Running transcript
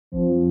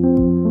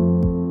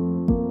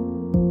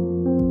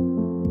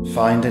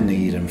Find a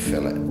need and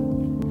fill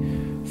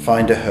it.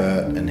 Find a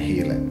hurt and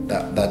heal it.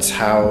 That's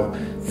how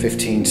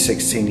 15,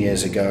 16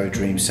 years ago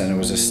Dream Center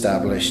was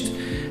established.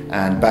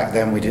 And back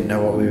then we didn't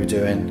know what we were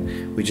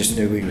doing. We just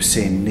knew we were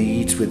seeing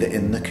needs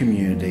within the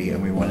community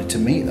and we wanted to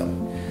meet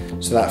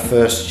them. So that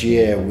first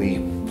year we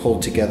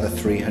pulled together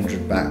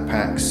 300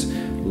 backpacks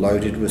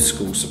loaded with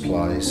school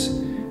supplies,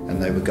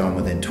 and they were gone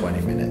within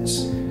 20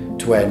 minutes.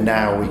 To where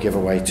now we give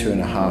away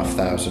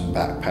 2,500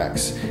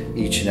 backpacks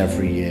each and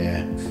every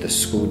year. The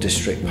school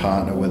district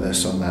partner with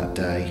us on that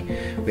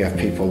day. We have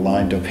people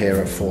lined up here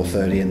at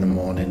 4:30 in the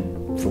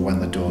morning for when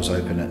the doors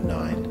open at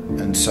 9.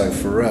 And so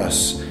for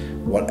us,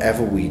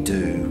 whatever we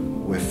do,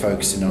 we're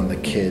focusing on the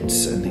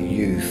kids and the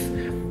youth,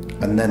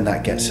 and then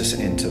that gets us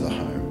into the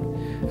home.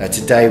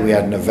 Today we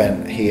had an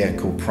event here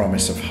called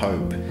Promise of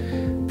Hope.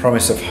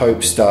 Promise of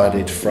Hope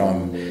started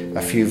from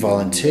a few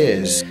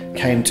volunteers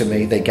came to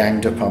me, they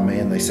ganged up on me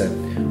and they said,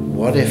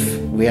 what if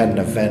we had an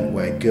event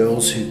where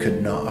girls who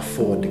could not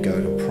afford to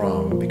go to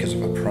prom because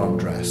of a prom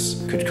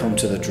dress could come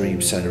to the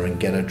Dream Center and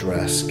get a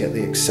dress, get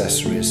the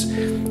accessories,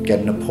 get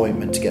an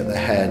appointment to get their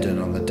hair done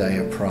on the day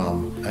of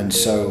prom. And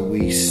so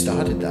we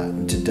started that,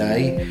 and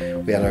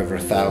today we had over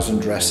 1,000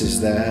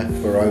 dresses there,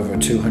 where over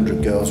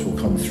 200 girls will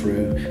come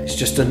through. It's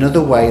just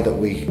another way that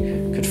we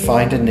could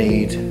find a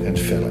need and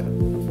fill it.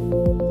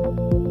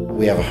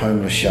 We have a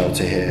homeless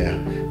shelter here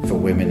for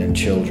women and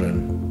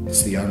children.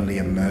 It's the only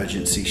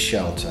emergency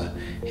shelter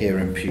here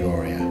in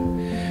Peoria.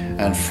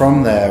 And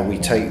from there we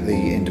take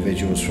the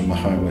individuals from the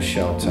homeless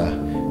shelter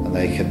and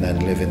they can then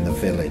live in the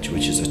village,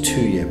 which is a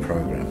 2-year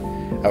program.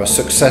 Our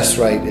success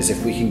rate is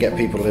if we can get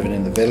people living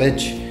in the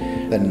village,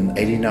 then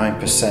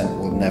 89%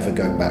 will never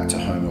go back to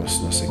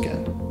homelessness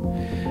again.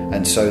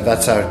 And so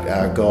that's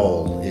our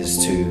goal, is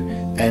to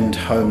end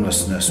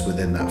homelessness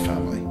within that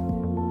family.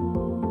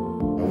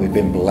 We've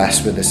been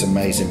blessed with this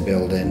amazing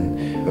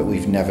building, but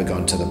we've never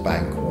gone to the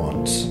bank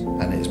once.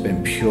 And it's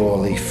been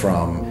purely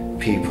from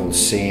people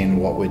seeing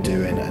what we're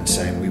doing and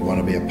saying we want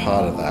to be a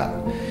part of that.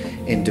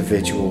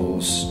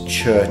 Individuals,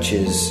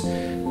 churches,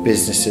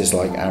 businesses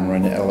like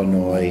Ameren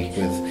Illinois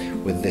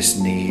with this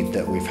need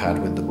that we've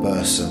had with the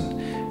bus,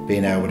 and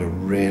being able to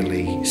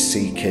really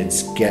see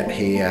kids get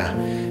here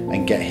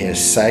and get here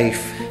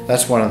safe.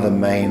 That's one of the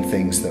main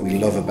things that we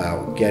love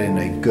about getting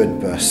a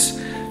good bus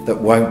that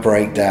won't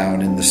break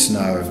down in the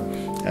snow,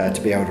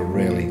 to be able to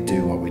really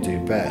do what we do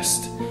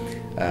best.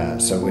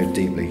 So we're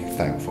deeply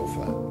thankful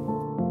for that.